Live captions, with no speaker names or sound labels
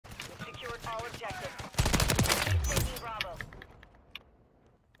all objectives. Taking Bravo.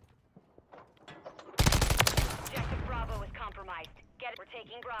 Objective Bravo is compromised. Get it. We're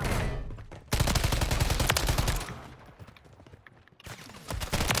taking Bravo.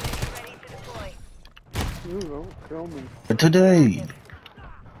 Ready to deploy. You don't kill me. Today,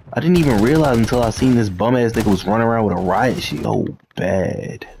 I didn't even realize until I seen this bum ass nigga was running around with a riot shield. Oh,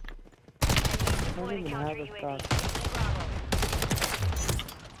 bad. I don't even have a stock.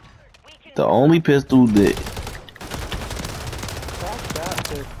 The only pistol that. That's that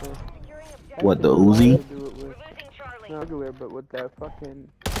pistol. What, the Uzi? Do it with. No, regular, but with that fucking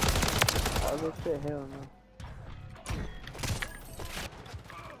other shit, hell no.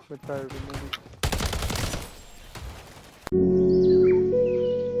 Retarded movie.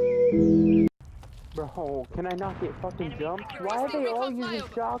 Bro, can I not get fucking jumped? Why are they all using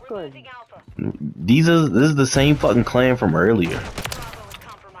shotguns? This is the same fucking clan from earlier.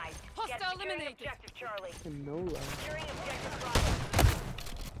 No life.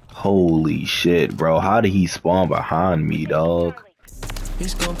 Holy shit, bro. How did he spawn behind me, dog?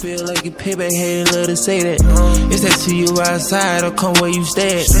 It's gon' feel like a payback, hatin' love to say that. It's that to you outside or come where you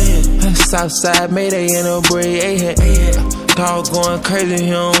stay at. Southside Mayday in a braid A-hat. Dog going crazy, he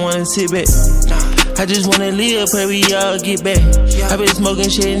don't wanna sit back. I just wanna live, pray we all get back. I been smoking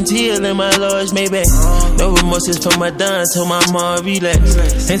shit until in my large Maybach. No remorses for my done, told my mom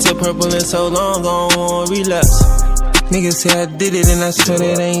relax. Into purple in so long, I don't wanna relapse. Niggas say I did it and I swear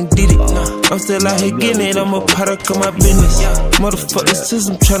that I ain't did it. I'm still out here getting it, I'm a product of my business. Motherfuck the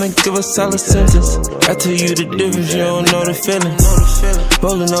system tryna give a solid sentence. I tell you the difference, you don't know the feeling.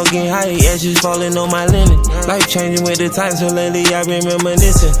 Rolling on getting high, ashes falling on my linen. Life changing with the times, so lately I've been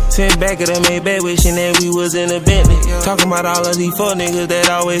reminiscing. Sitting back at the Maybach, wishing that we was in a Bentley. Talking about all of these four niggas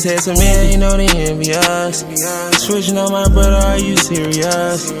that always had some envy. They know they envy us. Switching on my brother, are you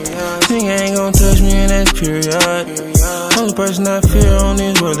serious? Think I ain't gon' touch me in that period. Only person I fear on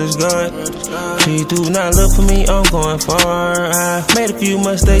this world is God. Please do not look for me, I'm going far. I made a few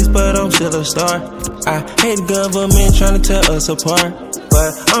mistakes, but I'm still a star. I hate the government trying to tear us apart,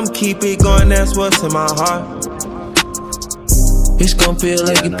 but I'm keep it going, that's what's in my heart. It's gon' feel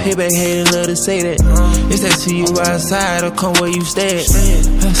like a payback, hatin' love to say that. It's that to you outside or come where you stay at.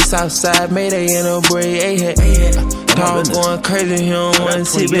 Southside Mayday in a braid A-hat. Dog going crazy, he don't wanna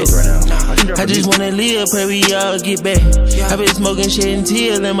sit back. I just wanna live, pray we all get back. I been smoking shit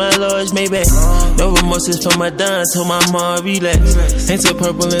until in my large Maybach. No remorses for my done, told my mom relax. Into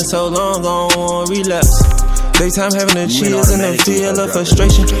purple in so long, I don't wanna relapse. Daytime having the chills and the feel of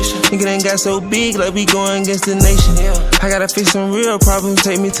frustration. Nigga ain't got so big like we going against the nation. I gotta fix some real problems,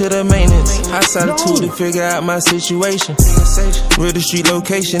 take me to the maintenance. I solitude to figure out my situation. Real the street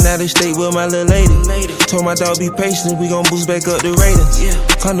location, out of state with my little lady. Told my dog be patient, we gon' boost back up the ratings.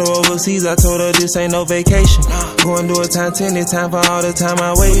 Condo overseas, I told her this ain't no vacation. Going to a time 10, it's time for all the time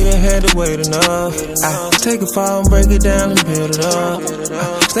I waited. Had to wait enough. I take a fall and break it down and build it up.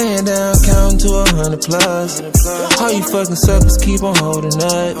 Staying down, counting to 100 plus. All you fucking suckers keep on holding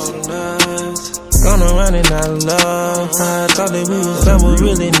nuts. Gonna run it out of love. I thought that we was done, but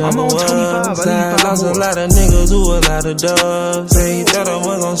really never was. I lost a lot of niggas who a lot of doves. They thought I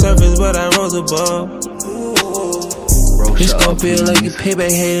was on surface, but I rose above. It's gon' feel like a payback,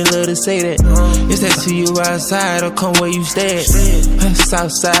 hatin' love to say that. It's that to you outside or come where you stay at.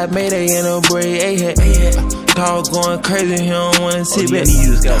 Southside Mayday in a braid A-hat. Dog going crazy, he don't wanna sit back.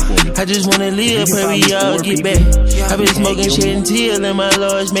 I just wanna live, pray we all get back. I been smoking shit until in my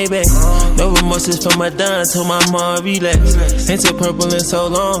large Maybach. No remorses for my done, told my mom relax. Into purple in so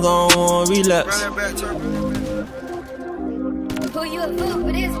long, I don't wanna relapse. Who you a fool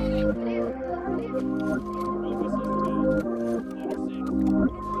for this?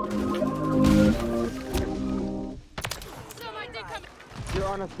 You're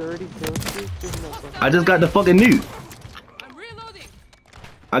on a 30 kill streak? I just got the fucking nuke. I'm reloading.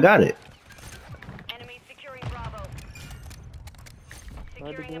 I got it. Enemy securing Bravo.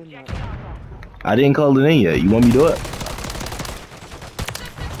 Securing objective Alpha. I didn't call it in yet. You want me to do it?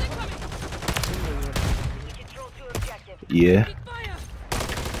 We control 2 objectives. Yeah. Fire.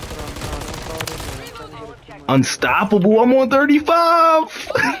 Unstoppable. I'm on 35.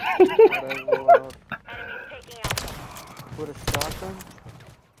 Taking Alpha. With a shotgun?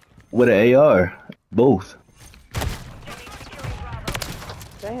 With an AR. Both. Securing Bravo.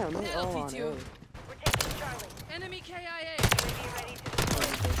 Damn, they all on A. We're taking Charlie. Enemy KIA. UAV ready to deploy.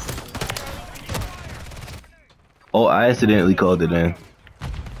 Oh, I accidentally called it in.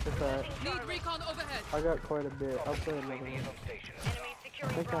 It's alright. Need recon overhead. I got quite a bit. I'll play another one. Enemy I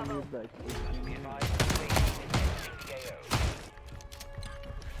securing think I Bravo. need that.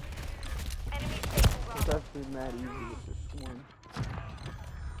 honestly mad easy with this one.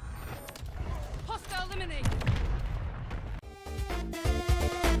 Hostile eliminated.